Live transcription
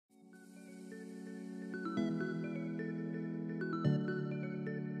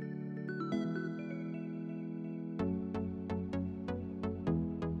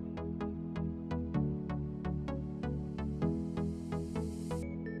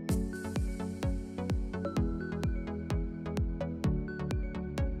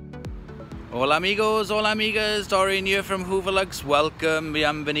Hola amigos, hola amigas, Dorian here from Hooverlux. Welcome,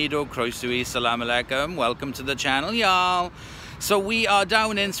 bienvenido, croeso, salam alaikum. Welcome to the channel, y'all. So we are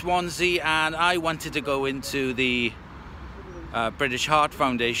down in Swansea and I wanted to go into the British Heart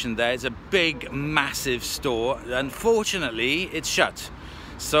Foundation. There is a big, massive store. Unfortunately, it's shut.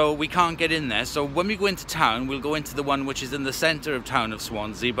 So we can't get in there. So when we go into town, we'll go into the one which is in the centre of town of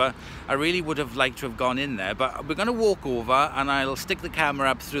Swansea. But I really would have liked to have gone in there. But we're going to walk over and I'll stick the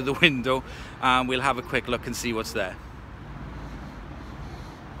camera up through the window and we'll have a quick look and see what's there.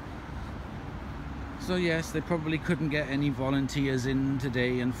 So yes, they probably couldn't get any volunteers in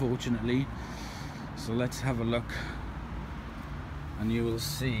today, unfortunately. So let's have a look. And you will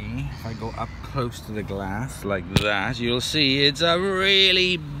see, if I go up close to the glass like that, you'll see it's a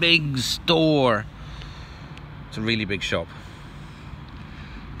really big store. It's a really big shop.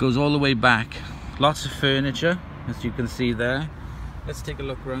 Goes all the way back. Lots of furniture, as you can see there. Let's take a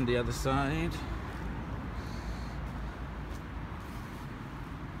look around the other side.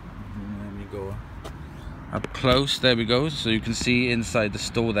 There we go. Up close, there we go. So you can see inside the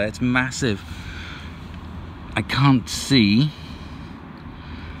store there. It's massive. I can't see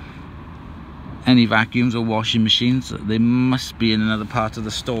any vacuums or washing machines. They must be in another part of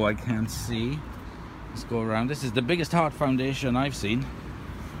the store. I can't see. Let's go around. This is the biggest heart foundation I've seen.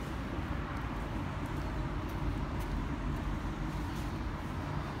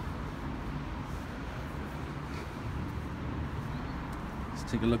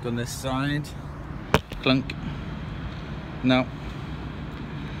 Let's take a look on this side. Clunk. No,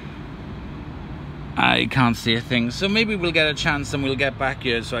 I can't see a thing, so maybe we'll get a chance and we'll get back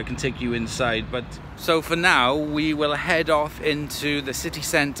here so I can take you inside. But so for now we will head off into the city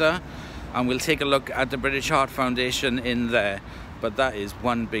centre and we'll take a look at the British Heart Foundation in there. But that is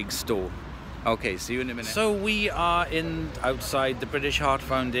one big store. Okay, see you in a minute. So we are outside the British Heart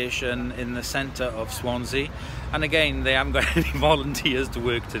Foundation in the centre of Swansea, and again they haven't got any volunteers to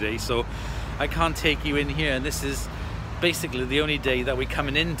work today, so I can't take you in here. And this is basically the only day that we're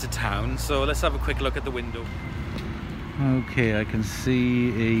coming into town, so let's have a quick look at the window. Okay, I can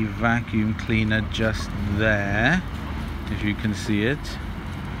see a vacuum cleaner just there, if you can see it.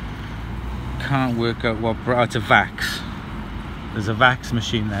 Can't work out what brand. It's a Vax. There's a Vax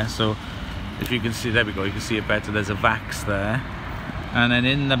machine there, so if you can see, there we go, you can see it better. There's a Vax there, and then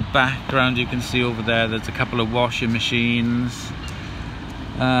in the background you can see over there there's a couple of washing machines,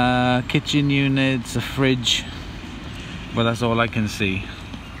 kitchen units, a fridge. But that's all I can see.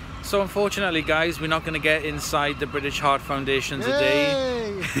 So unfortunately guys, we're not going to get inside the British Heart Foundation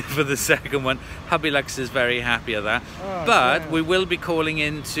today for the second one. Hubby Lux is very happy at that. But we will be calling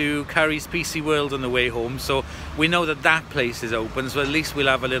into Curry's PC World on the way home, so we know that that place is open, so at least we'll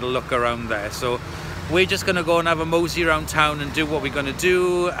have a little look around there. So we're just going to go and have a mosey around town and do what we're going to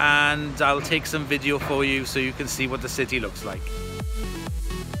do, and I'll take some video for you so you can see what the city looks like.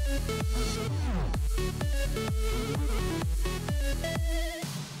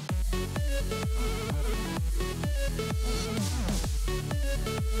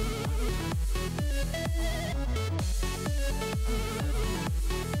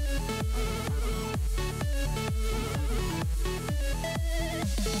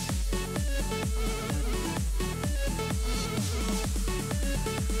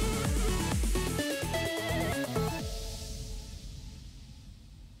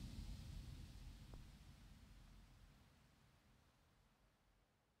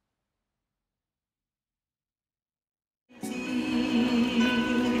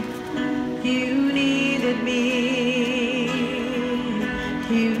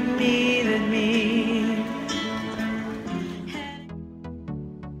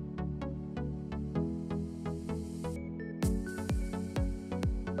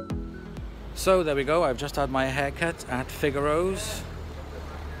 So there we go, I've just had my haircut at Figaro's.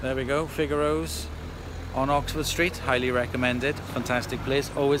 There we go, Figaro's on Oxford Street, highly recommended, fantastic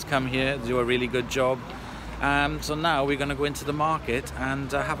place. Always come here, do a really good job. So now we're going to go into the market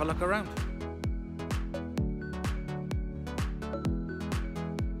and have a look around.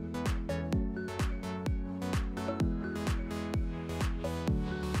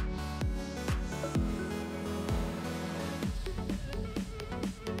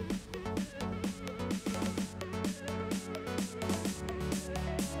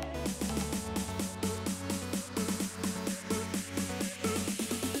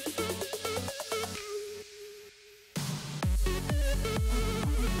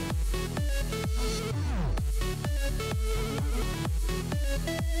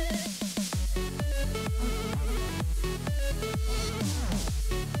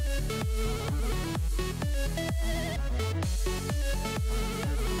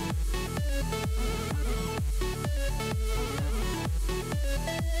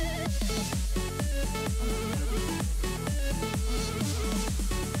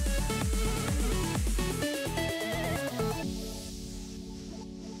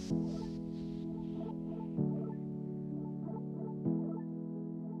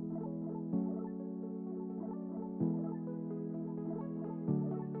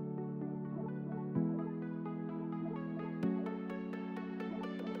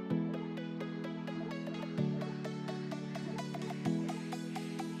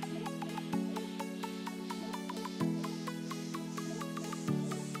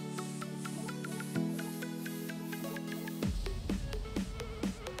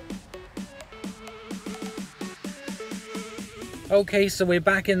 Okay, so we're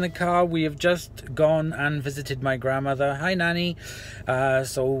back in the car. We have just gone and visited my grandmother. Hi, Nanny.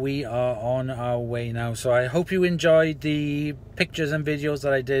 So we are on our way now. So I hope you enjoyed the pictures and videos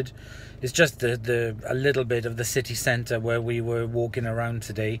that I did. It's just a little bit of the city centre where we were walking around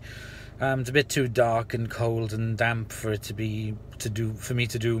today. It's a bit too dark and cold and damp for it for me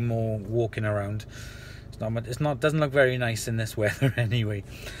to do more walking around. Doesn't look very nice in this weather anyway.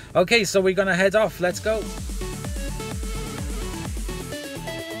 Okay, so we're gonna head off. Let's go.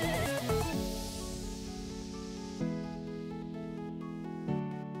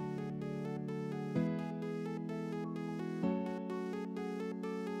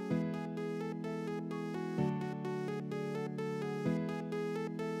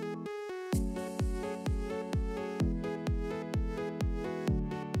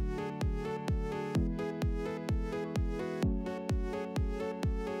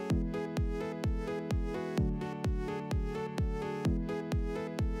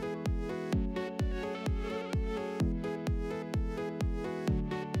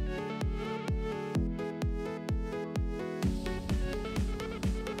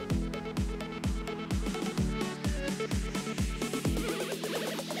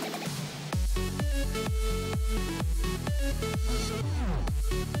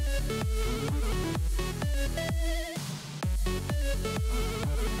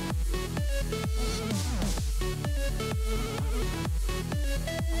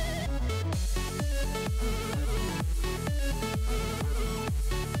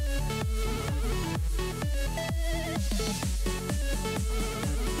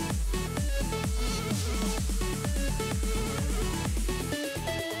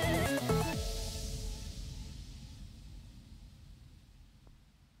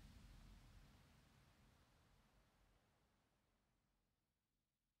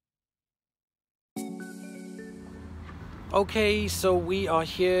 Okay, so we are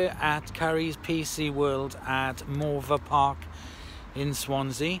here at Curry's PC World at Morva Park in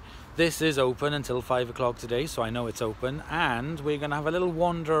Swansea. This is open until 5 o'clock today, so I know it's open, and we're going to have a little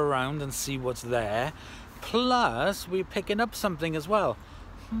wander around and see what's there. Plus, we're picking up something as well.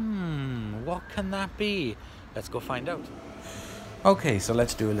 What can that be? Let's go find out. Okay, so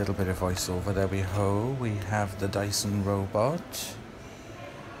let's do a little bit of voiceover. There we go. We have the Dyson robot.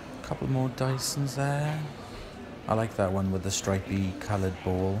 A couple more Dysons there. I like that one with the stripy coloured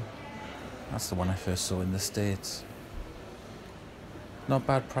ball. That's the one I first saw in the States. Not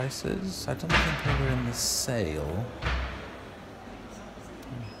bad prices. I don't think they were in the sale.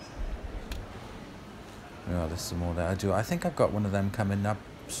 Oh, there's some more there. I think I've got one of them coming up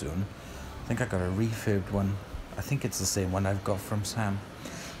soon. I think I got a refurbed one. I think it's the same one I've got from Sam.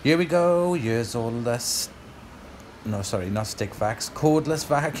 Here we go. Here's all the... No, sorry, not stick vacs. Cordless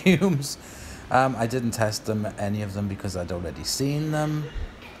vacuums. I didn't test any of them because I'd already seen them.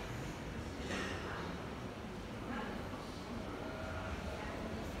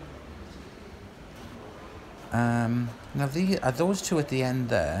 Now are those two at the end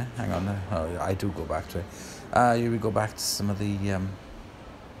there? Hang on, oh, I do go back to it. Here we go back to some of the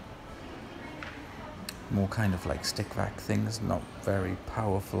more kind of like stick vac things, not very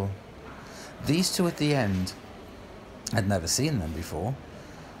powerful. These two at the end, I'd never seen them before.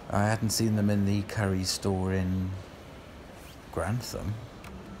 I hadn't seen them in the Curry store in Grantham.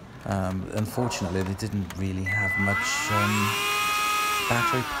 Unfortunately, they didn't really have much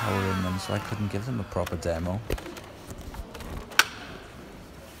battery power in them, so I couldn't give them a proper demo.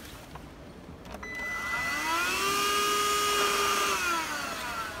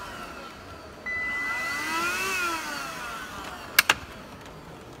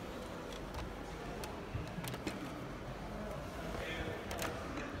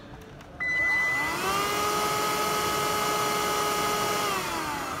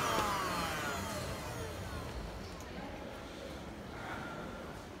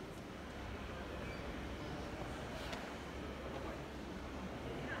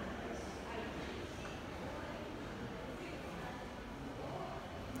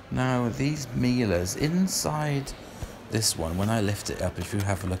 Now these mealers inside this one, when I lift it up, if you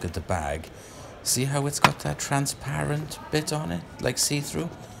have a look at the bag, see how it's got that transparent bit on it, like see-through?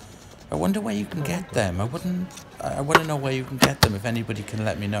 I wonder where you can get them. I want to know where you can get them, if anybody can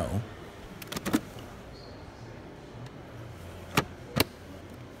let me know.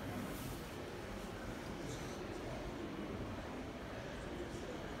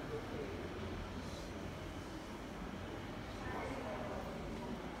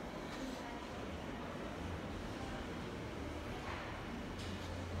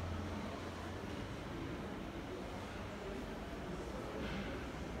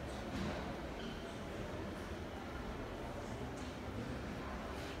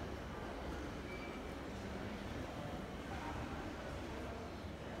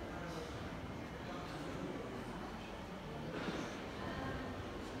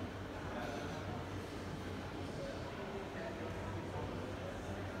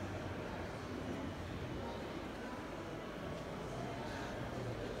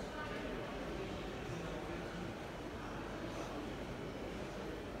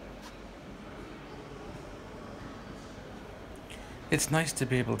 It's nice to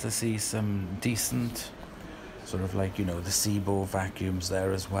be able to see some decent, sort of like, you know, the Sebo vacuums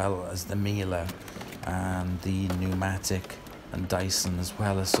there, as well as the Miele and the pneumatic and Dyson, as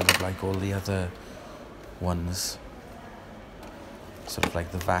well as sort of like all the other ones, sort of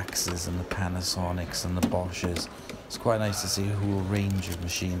like the Vaxes and the Panasonics and the Bosches. It's quite nice to see a whole range of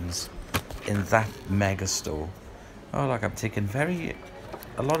machines in that Megastore. Oh, look, I'm taking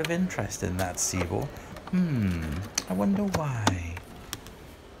a lot of interest in that Sebo. I wonder why.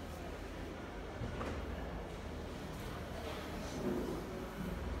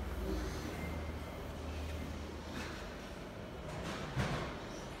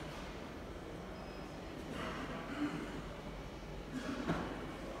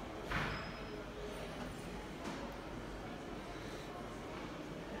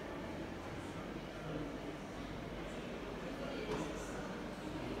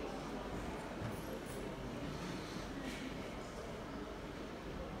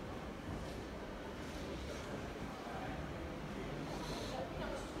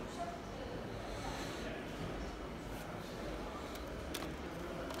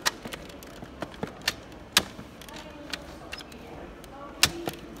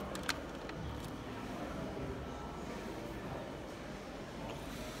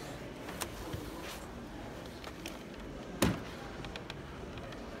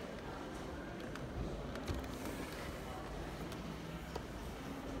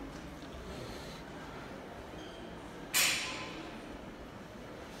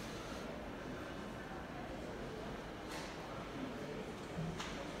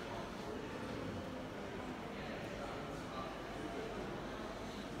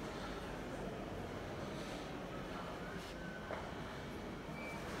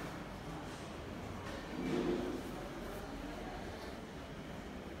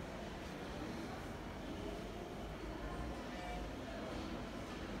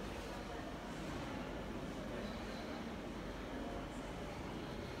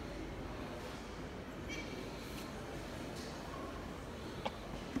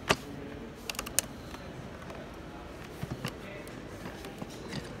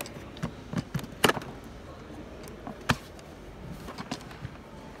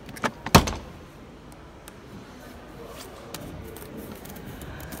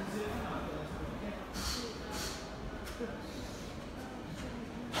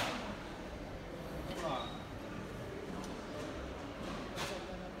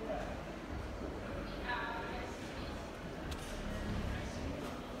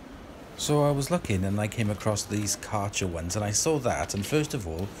 So I was looking and I came across these Karcher ones, and I saw that, and first of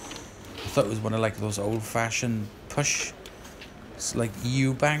all I thought it was one of like those old-fashioned push, like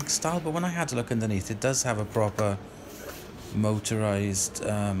U-bank style, but when I had to look underneath, it does have a proper motorized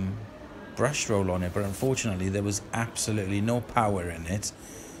brush roll on it, but unfortunately there was absolutely no power in it,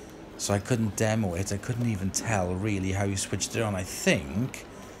 so I couldn't demo it. I couldn't even tell really how you switched it on. I think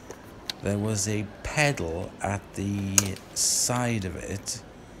there was a pedal at the side of it.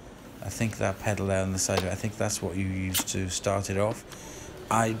 I think that pedal there on the side of it, I think that's what you used to start it off.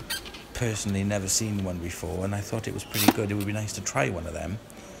 I personally never seen one before, and I thought it was pretty good. It would be nice to try one of them,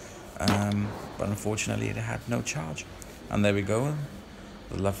 but unfortunately it had no charge. And there we go,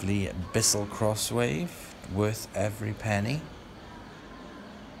 the lovely Bissell Crosswave, worth every penny.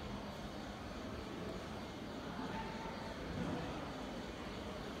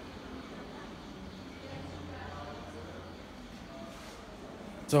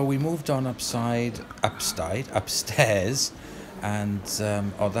 So we moved on upstairs, and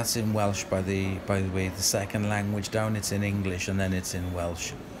oh, that's in Welsh by the way. The second language down, it's in English and then it's in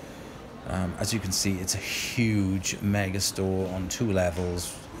Welsh. As you can see, it's a huge Megastore on 2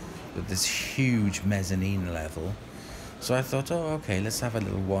 levels with this huge mezzanine level. So I thought, oh, okay, let's have a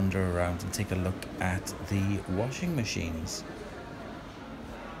little wander around and take a look at the washing machines.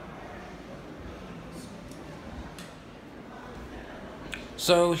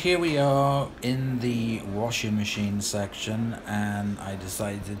 So here we are in the washing machine section, and I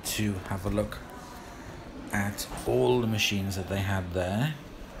decided to have a look at all the machines that they had there.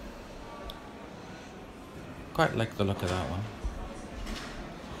 Quite like the look of that one.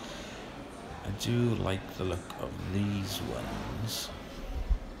 I do like the look of these ones,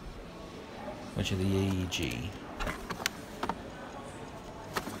 which are the AEG.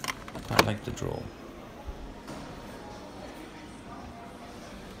 Quite like the draw.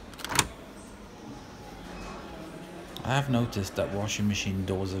 I have noticed that washing machine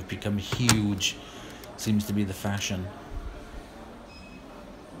doors have become huge. Seems to be the fashion.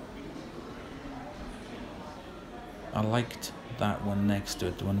 I liked that one next to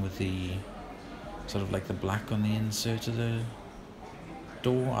it, the one with the sort of like the black on the insert of the that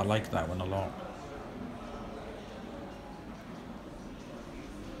door. I like that one a lot.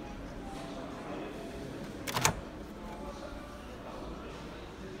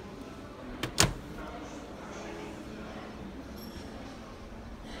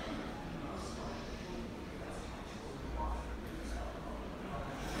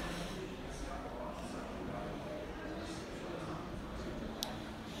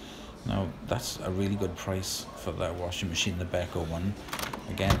 Now that's a really good price for that washing machine, the Beko one.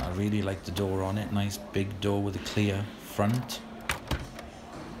 Again, I really like the door on it. Nice big door with a clear front.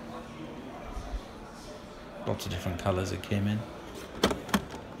 Lots of different colours it came in.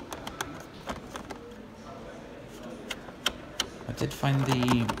 I did find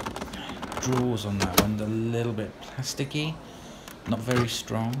the drawers on that one a little bit plasticky, not very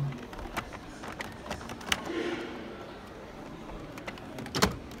strong.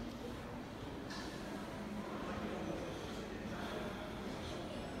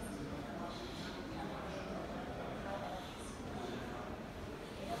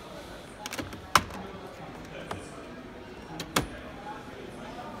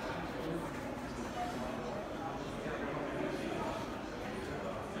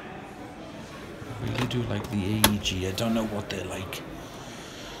 I do like the AEG. I don't know what they're like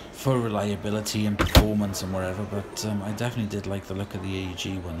for reliability and performance and wherever, but I definitely did like the look of the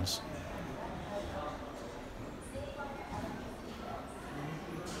AEG ones.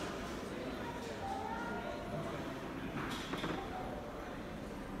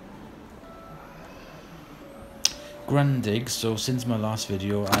 Grundig, so since my last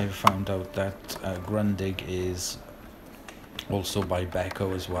video I've found out that Grundig is also by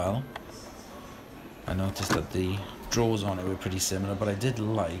Beko as well. I noticed that the drawers on it were pretty similar, but I do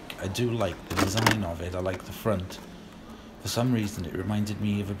like the design of it. I like the front. For some reason it reminded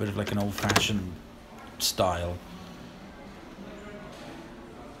me of a bit of like an old-fashioned style.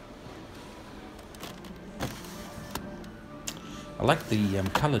 I like the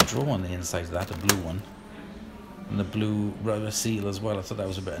coloured drawer on the inside of that, the blue one. And the blue rubber seal as well. I thought that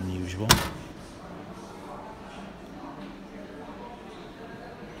was a bit unusual.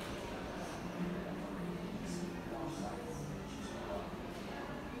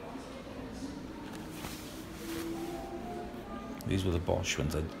 These were the Bosch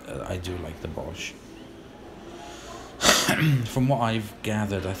ones. I do like the Bosch. From what I've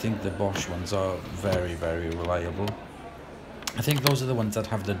gathered, I think the Bosch ones are very, very reliable. I think those are the ones that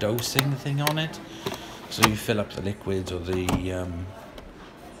have the dosing thing on it. So you fill up the liquid or the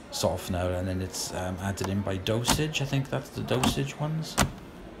softener and then it's added in by dosage. I think that's the dosage ones.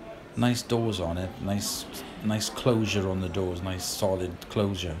 Nice doors on it. Nice closure on the doors. Nice solid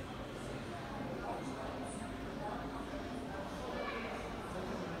closure.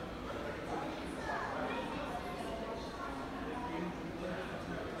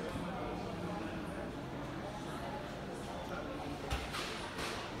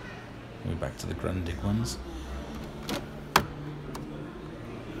 We're back to the Grundig ones.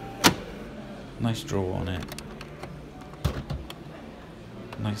 Nice drawer on it.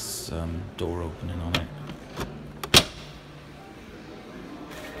 Nice door opening on it.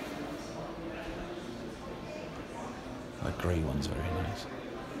 That grey one's very nice.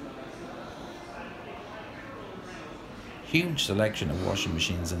 Huge selection of washing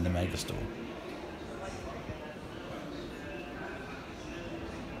machines in the Megastore.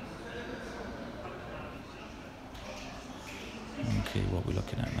 Okay, what we're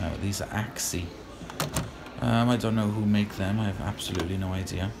looking at now, these are Axi. I don't know who make them, I have absolutely no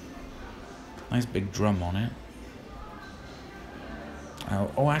idea. Nice big drum on it.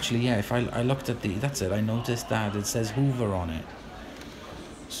 Oh, actually, yeah, if I looked at that's it, I noticed that it says Hoover on it.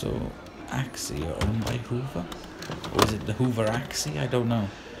 So, Axi are owned by Hoover? Or is it the Hoover Axi? I don't know.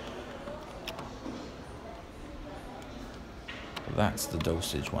 But that's the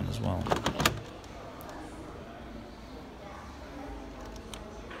dosage one as well.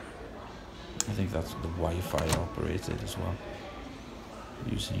 I think that's the Wi-Fi operated as well,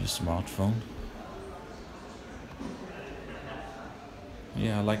 using your smartphone.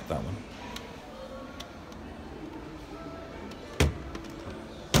 Yeah, I like that one.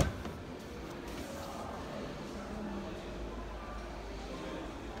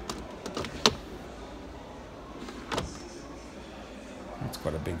 That's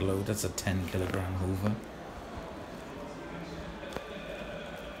quite a big load. That's a 10-kilogram Hoover.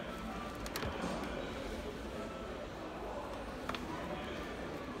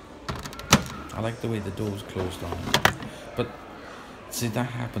 I like the way the door's closed on it. But see, that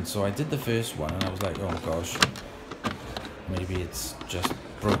happened. So I did the first one and I was like, oh gosh, maybe it's just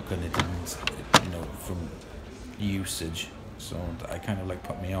broken. It didn't, you know, from usage. so that kind of like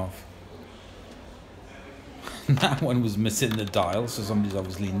put me off. That one was missing the dial, so somebody's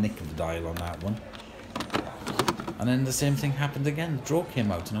obviously nicked the dial on that one. And then the same thing happened again. The drawer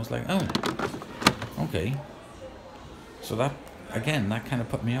came out and I was like, oh, okay. So that, again, that kind of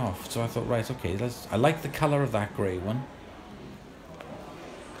put me off. So I thought, right, okay, I like the colour of that grey one.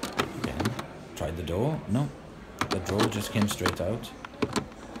 Again, tried the door. No, the drawer just came straight out.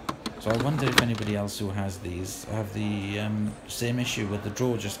 So I wonder if anybody else who has these have the same issue where the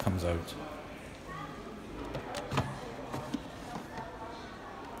drawer just comes out.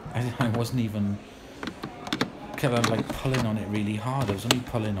 I wasn't even kind of like pulling on it really hard. I was only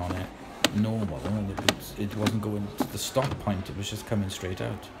pulling on it normal, and it wasn't going to the stop point. It was just coming straight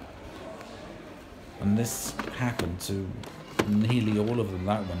out. And this happened to nearly all of them.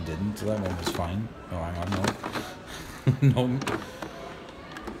 That one didn't. So that one was fine. Oh, hang on, no, no.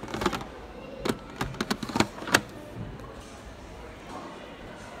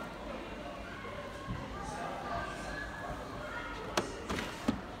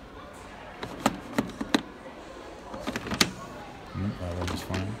 That one was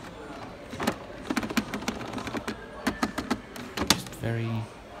fine. Just very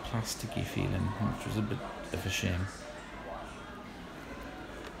plasticky feeling, which was a bit of a shame.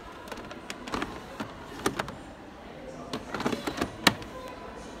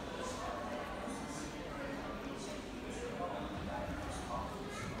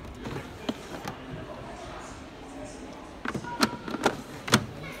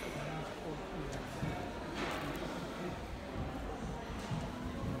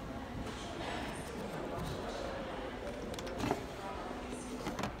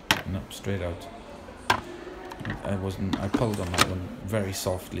 Straight out. I pulled on that one very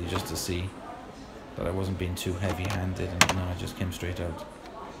softly just to see that I wasn't being too heavy-handed, and no, it just came straight out.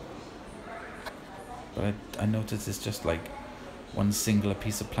 But I noticed it's just like one singular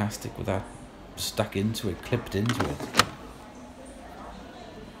piece of plastic with that stuck into it, clipped into it.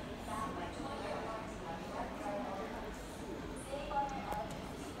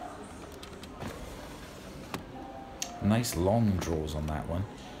 Nice long drawers on that one.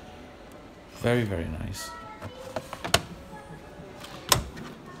 Very, very nice.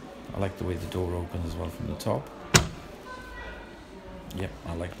 I like the way the door opens as well from the top. Yep,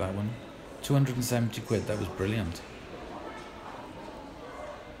 I like that one. 270 quid, that was brilliant.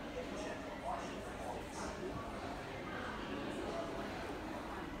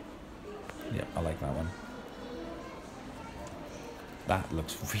 Yep, I like that one. That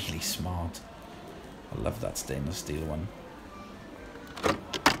looks really smart. I love that stainless steel one.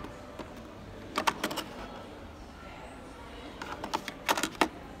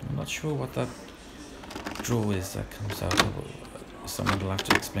 Not sure what that drawer is that comes out. Someone will have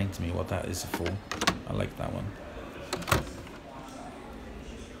to explain to me what that is for. I like that one.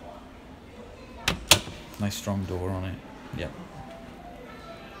 Nice strong door on it. Yep.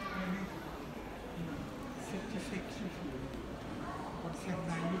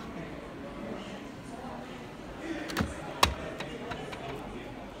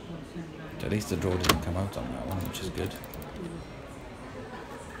 At least the drawer didn't come out on that one, which is good.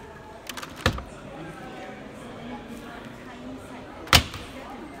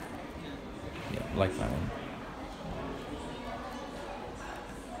 Like that one.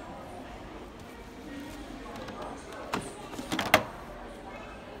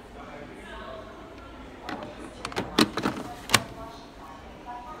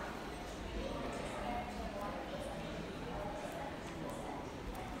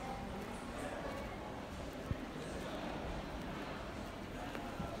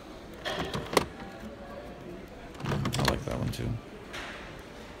 I like that one too.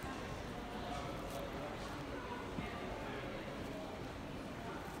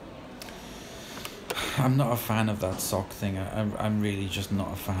 I'm not a fan of that sock thing. I'm really just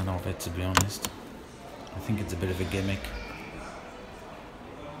not a fan of it, to be honest. I think it's a bit of a gimmick.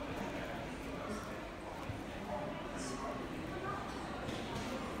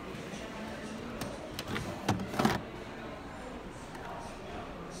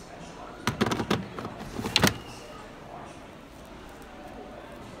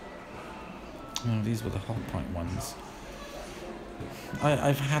 Oh, these were the hot point ones.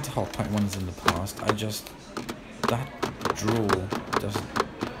 I've had hot point ones in the past. That drawer just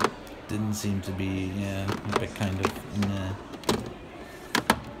didn't seem to be, a bit kind of, nah.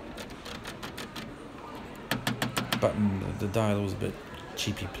 Button, the dial was a bit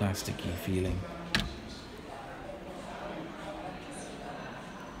cheapy, plasticky feeling.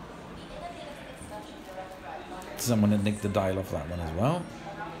 Someone had nicked the dial off that one as well.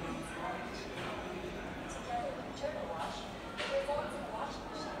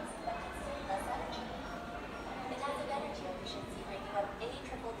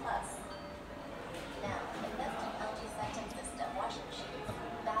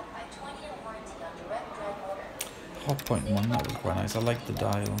 top point one, that was quite nice. I like the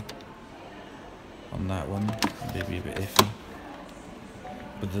dial on that one, maybe a bit iffy.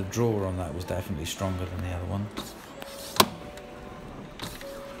 But the drawer on that was definitely stronger than the other one.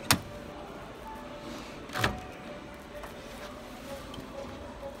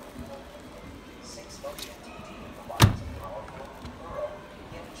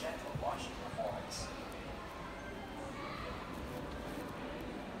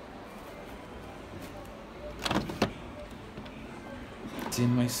 It's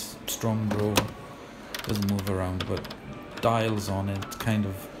in my strong drawer, doesn't move around, but dials on it, kind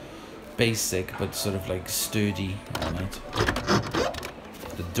of basic but sort of like sturdy on it.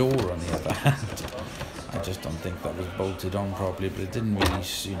 The door on the other hand, I just don't think that was bolted on properly, but it didn't really,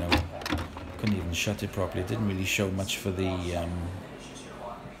 you know, couldn't even shut it properly. It didn't really show much for the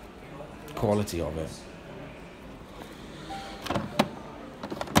quality of it,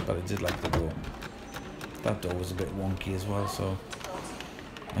 but I did like the door. That door was a bit wonky as well, so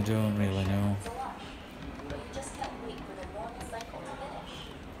I don't really know.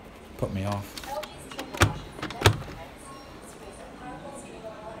 Put me off.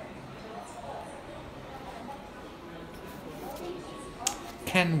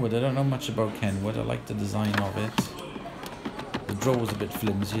 Kenwood, I don't know much about Kenwood. I like the design of it. The drawer was a bit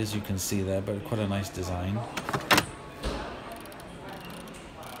flimsy, as you can see there, but quite a nice design.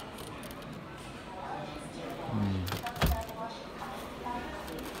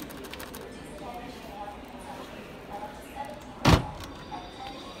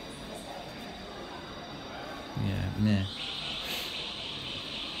 Yeah, nah.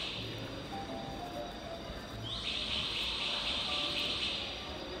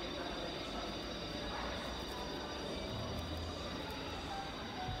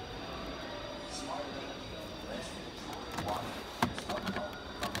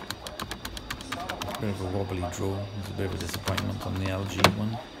 Bit of a wobbly draw. There's a bit of a disappointment on the LG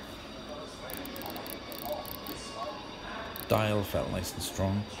one. Dial felt nice and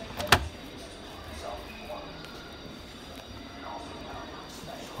strong.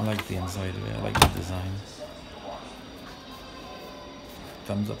 I like the inside of it. I like the design.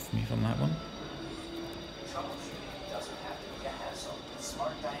 Thumbs up for me from that one. Troubleshooting doesn't have to be a hassle with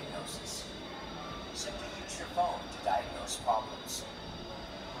smart diagnosis. Simply use your phone to diagnose problems.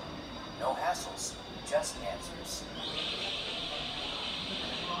 No hassles, just answers.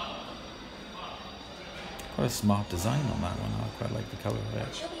 Quite a smart design on that one. I quite like the colour of it.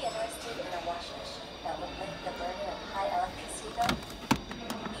 Would you be interested in a washing machine that would limit the burden of high electricity though?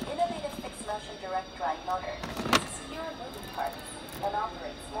 The innovative fixed motion direct drive motor uses fewer moving parts and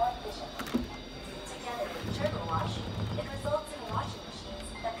operates more efficiently. Together with turbo wash, it results in washing machines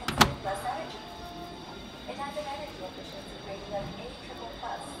that consume less energy. It has an energy efficiency rating of A+++.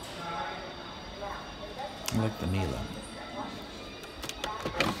 Now, I like the Miele.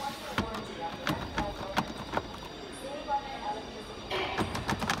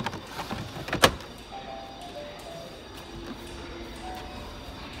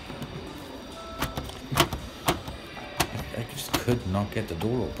 I just could not get the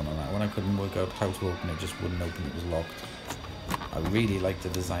door open on that one. I couldn't work out how to open it, just wouldn't open, it was locked. I really liked the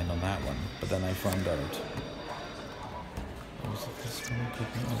design on that one, but then I found out. Was it this one? I can't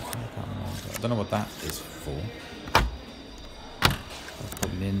remember. I don't know what that is for. That's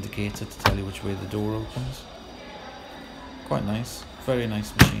probably an indicator to tell you which way the door opens. Quite nice, very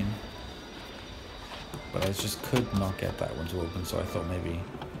nice machine. But I just could not get that one to open, so I thought maybe,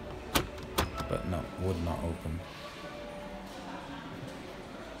 but no, would not open.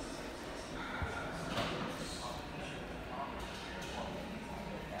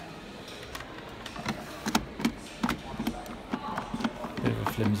 Bit of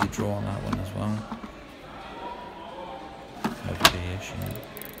a flimsy draw on that one as well. Heavy-ish, yeah.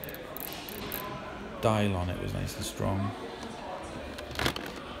 Dial on it was nice and strong.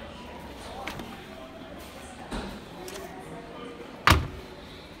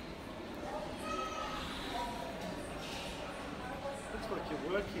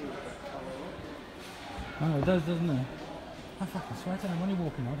 Oh, it does, doesn't it? I'm fucking sweating. I'm only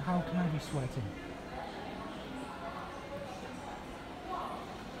walking out. How can I be sweating?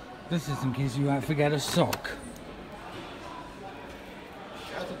 This is in case you forget a sock.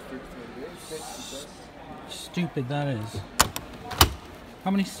 Stupid that is.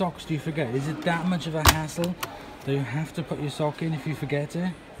 How many socks do you forget? Is it that much of a hassle that you have to put your sock in if you forget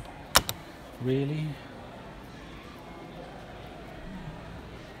it? Really?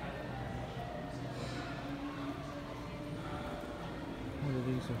 What are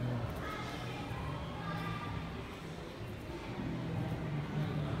these over here?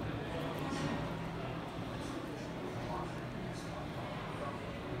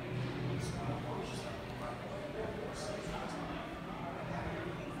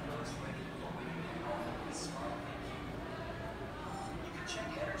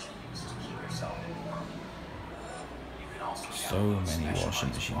 So many washing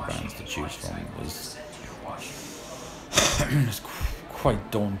machine brands to choose from. It was it's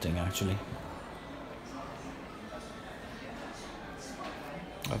quite daunting, actually.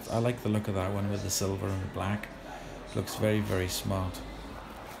 I like the look of that one with the silver and the black. Looks very, very smart.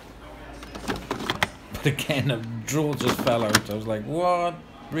 But again, a drawer just fell out. I was like, what?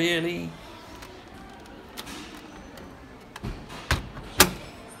 Really?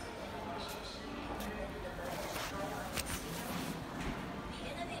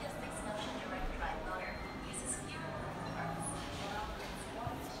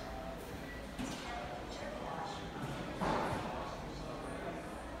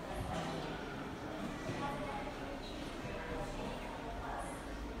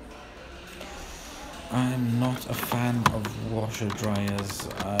 I'm not a fan of washer dryers.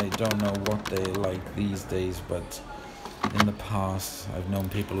 I don't know what they're like these days, but in the past I've known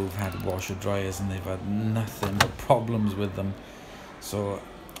people who've had washer dryers and they've had nothing but problems with them. So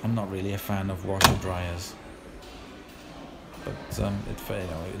I'm not really a fan of washer dryers. But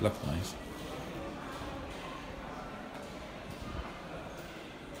it looked nice.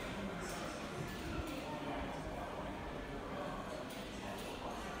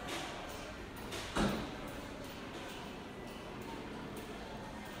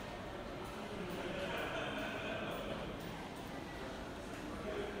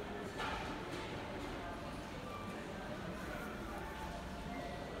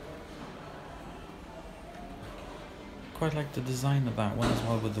 Quite like the design of that one as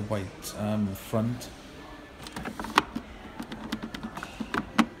well, with the white front.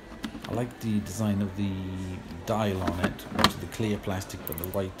 I like the design of the dial on it, which is the clear plastic but the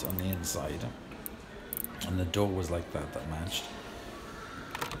white on the inside. And the door was like that matched.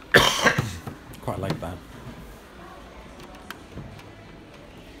 Quite like that.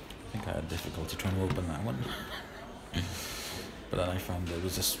 I think I had difficulty trying to open that one. But then I found there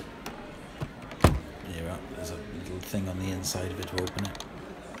was just... Yeah, there's a little thing on the inside of it to open it.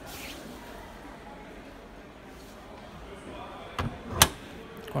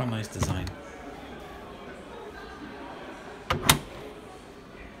 Quite a nice design.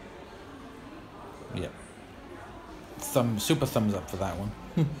 Yeah. Super thumbs up for that one.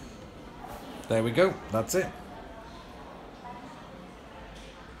 There we go, that's it.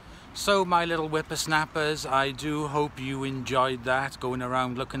 So my little whippersnappers, I do hope you enjoyed that, going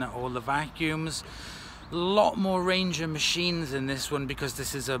around looking at all the vacuums. A lot more range of machines in this one because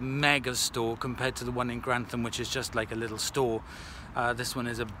this is a mega store compared to the one in Grantham, which is just like a little store. This one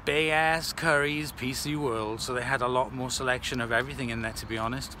is a big ass Curry's PC World, so they had a lot more selection of everything in there, to be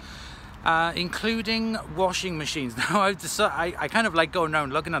honest, including washing machines. Now I kind of like going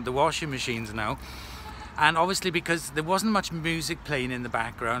around looking at the washing machines now, and obviously because there wasn't much music playing in the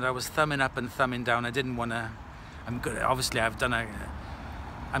background, I was thumbing up and thumbing down. I didn't want to. Obviously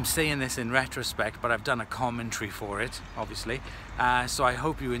I'm saying this in retrospect, but I've done a commentary for it, obviously. So I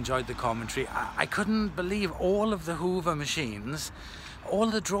hope you enjoyed the commentary. I couldn't believe all of the Hoover machines, all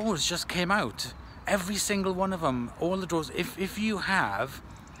the drawers just came out. Every single one of them, all the drawers. If you have,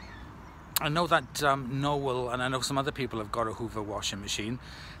 I know that Noel and I know some other people have got a Hoover washing machine.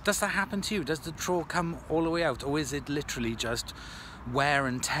 Does that happen to you? Does the drawer come all the way out? Or is it literally just wear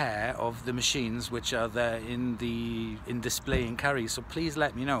and tear of the machines which are there in display in Curry? So please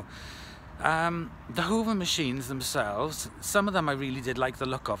let me know. The Hoover machines themselves, some of them I really did like the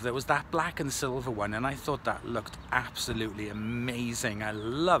look of. There was that black and silver one, and I thought that looked absolutely amazing. I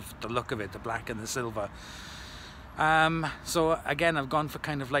loved the look of it, the black and the silver. So again, I've gone for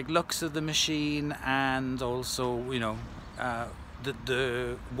kind of like looks of the machine, and also, you know,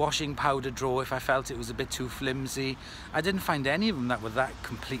 the washing powder drawer, if I felt it was a bit too flimsy. I didn't find any of them that were that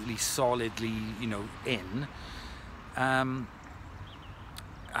completely solidly, you know, in.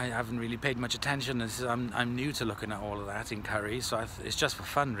 I haven't really paid much attention. I'm new to looking at all of that in Curry, so it's just for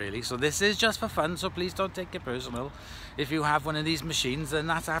fun, really. So this is just for fun, so please don't take it personal. If you have one of these machines, then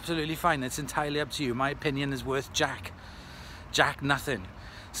that's absolutely fine. It's entirely up to you. My opinion is worth jack nothing.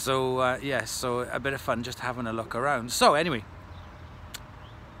 So yes, so a bit of fun just having a look around. So anyway,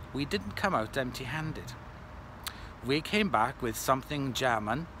 we didn't come out empty-handed. We came back with something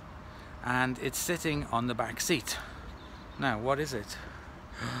German, and it's sitting on the back seat. Now, what is it?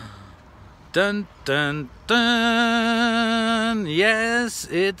 Dun dun dun! Yes,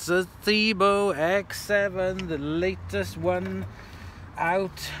 it's a Thebo X7, the latest one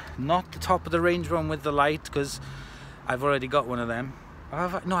out. Not the top of the range one with the light, because I've already got one of them.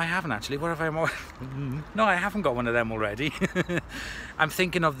 No, I haven't actually. What have I? No, I haven't got one of them already. I'm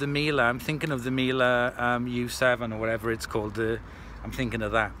thinking of the Miele. I'm thinking of the Miele U7 or whatever it's called. I'm thinking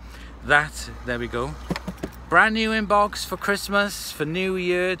of that. There we go. brand new inbox for Christmas, for New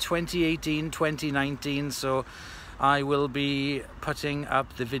Year 2018-2019. So I will be putting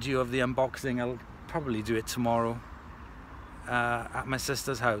up the video of the unboxing. I'll probably do it tomorrow at my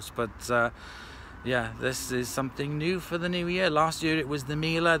sister's house, but yeah, this is something new for the new year. Last year it was the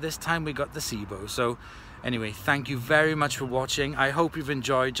Miele, this time we got the Sebo. So anyway, thank you very much for watching. I hope you've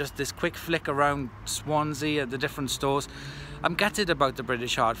enjoyed just this quick flick around Swansea at the different stores. I'm gutted about the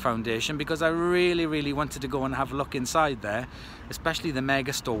British Heart Foundation because I really wanted to go and have a look inside there, especially the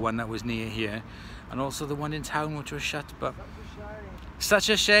Megastore one that was near here, and also the one in town which was shut. But such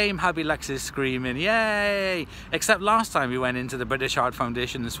a shame, Hubby Lux is screaming, yay! Except last time we went into the British Heart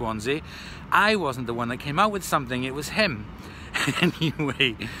Foundation in Swansea, I wasn't the one that came out with something, it was him.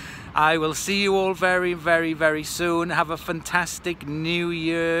 Anyway, I will see you all very soon. Have a fantastic new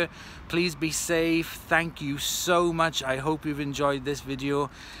year. Please be safe. Thank you so much. I hope you've enjoyed this video.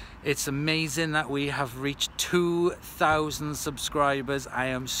 It's amazing that we have reached 2,000 subscribers. I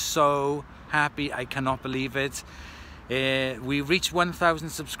am so happy. I cannot believe it. We reached 1,000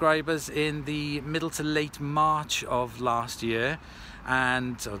 subscribers in the middle to late March of last year,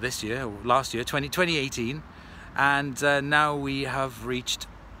 and last year 2018, and now we have reached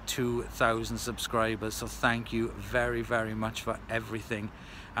 2,000 subscribers. So thank you very much for everything,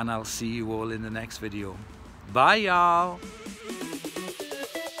 and I'll see you all in the next video. Bye y'all.